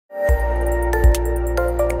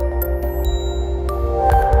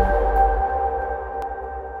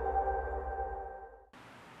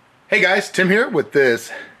Hey guys, Tim here with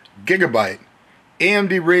this Gigabyte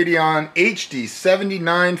AMD Radeon HD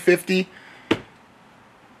 7950.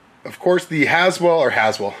 Of course, the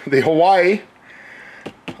the Hawaii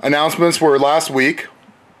announcements were last week.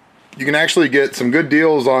 You can actually get some good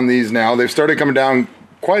deals on these now. They've started coming down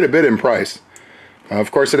quite a bit in price.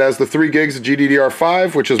 Of course, it has the 3 gigs of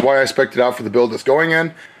GDDR5, which is why I spec'd it out for the build it's going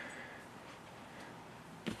in.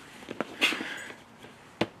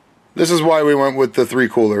 This is why we went with the 3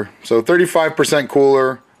 cooler. So 35%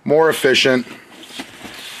 cooler, more efficient.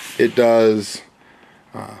 It does,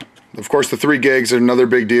 of course, the 3 gigs are another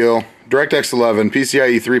big deal. DirectX 11,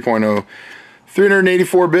 PCIe 3.0,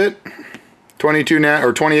 384-bit,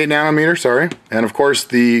 28 nanometer, sorry, and of course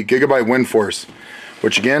the Gigabyte WindForce,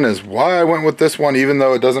 which again is why I went with this one, even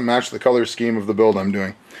though it doesn't match the color scheme of the build I'm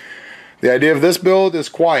doing. The idea of this build is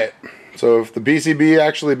quiet. So if the PCB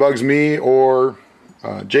actually bugs me or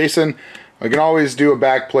Jason, I can always do a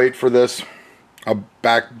back plate for this, a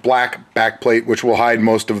black back plate, which will hide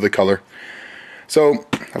most of the color. So,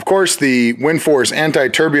 of course, the WindForce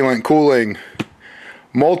anti-turbulent cooling,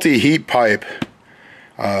 multi-heat pipe,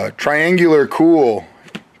 triangular cool,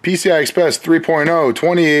 PCI Express 3.0,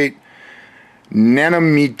 28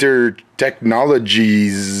 nanometer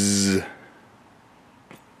technologies.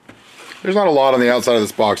 There's not a lot on the outside of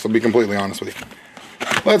this box, I'll be completely honest with you.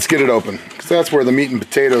 Let's get it open, because that's where the meat and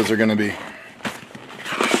potatoes are going to be.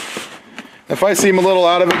 If I seem a little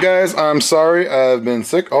out of it, guys, I'm sorry. I've been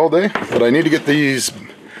sick all day, but I need to get these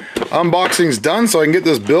unboxings done so I can get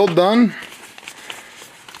this build done.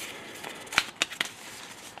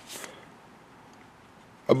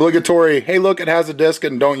 Obligatory, hey look, it has a disc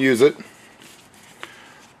and don't use it.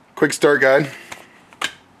 Quick start guide.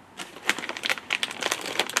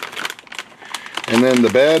 And then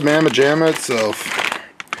the bad mamma jamma itself.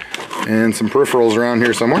 And some peripherals around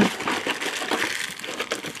here somewhere.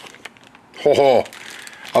 Oh,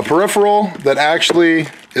 a peripheral that actually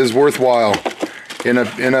is worthwhile in a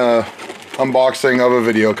unboxing of a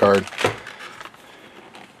video card.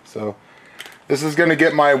 So this is going to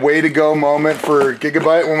get my way to go moment for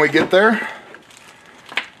Gigabyte when we get there.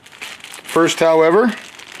 First, however,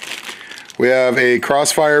 we have a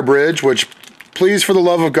Crossfire bridge, which, please, for the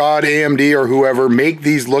love of God, AMD or whoever, make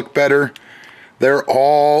these look better. They're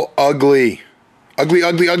all ugly. Ugly,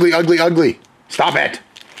 ugly, ugly, ugly, ugly. Stop it.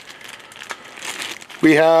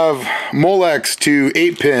 We have Molex to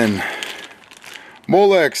 8-pin.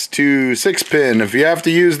 Molex to 6-pin. If you have to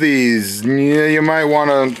use these, yeah, you might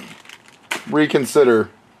want to reconsider.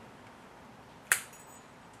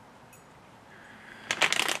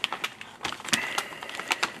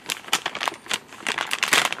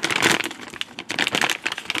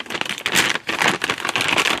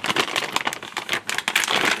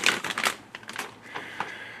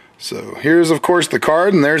 So here's of course the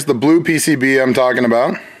card, and there's the blue PCB I'm talking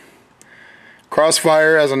about.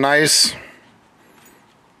 Crossfire has a nice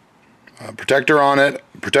protector on it,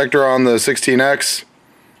 protector on the 16X.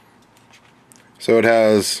 So it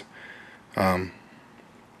has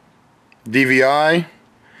DVI,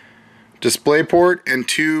 DisplayPort, and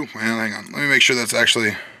 2, well, hang on, let me make sure that's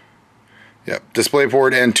actually, yep,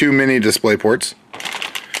 DisplayPort and 2 mini DisplayPorts.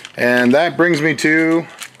 And that brings me to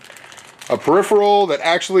a peripheral that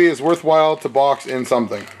actually is worthwhile to box in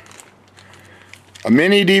something. A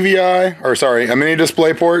mini DVI, or sorry, a mini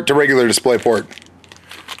DisplayPort to regular DisplayPort.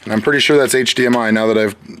 And I'm pretty sure that's HDMI now that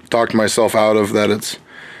I've talked myself out of that it's...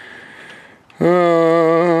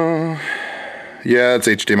 yeah, it's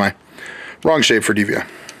HDMI. Wrong shape for DVI,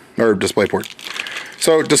 or DisplayPort.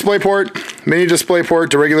 So DisplayPort, mini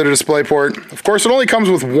DisplayPort to regular DisplayPort. Of course, it only comes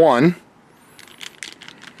with 1.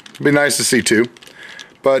 It'd be nice to see 2.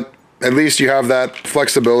 But at least you have that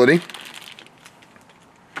flexibility.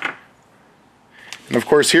 And of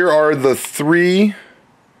course here are the 3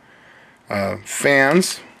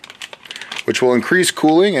 fans, which will increase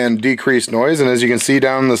cooling and decrease noise. And as you can see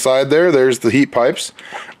down the side there, there's the heat pipes.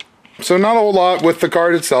 So not a whole lot with the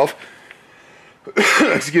card itself,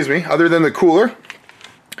 excuse me, other than the cooler.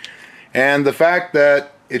 And the fact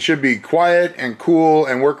that it should be quiet and cool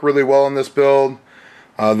and work really well in this build.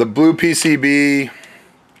 The blue PCB,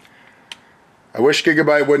 I wish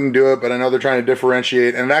Gigabyte wouldn't do it, but I know they're trying to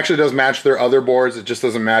differentiate, and it actually does match their other boards. It just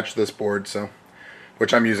doesn't match this board, so,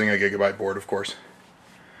 which I'm using a Gigabyte board, of course.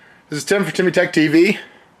 This is Tim for Timmy Tech TV.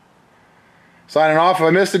 Signing off. If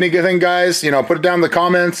I missed anything, guys, you know, put it down in the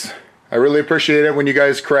comments. I really appreciate it when you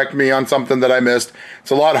guys correct me on something that I missed.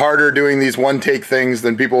 It's a lot harder doing these one-take things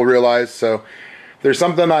than people realize, so if there's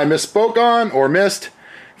something I misspoke on or missed,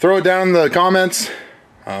 throw it down in the comments.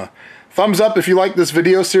 Thumbs up if you like this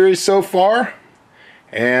video series so far.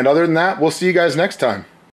 And other than that, we'll see you guys next time.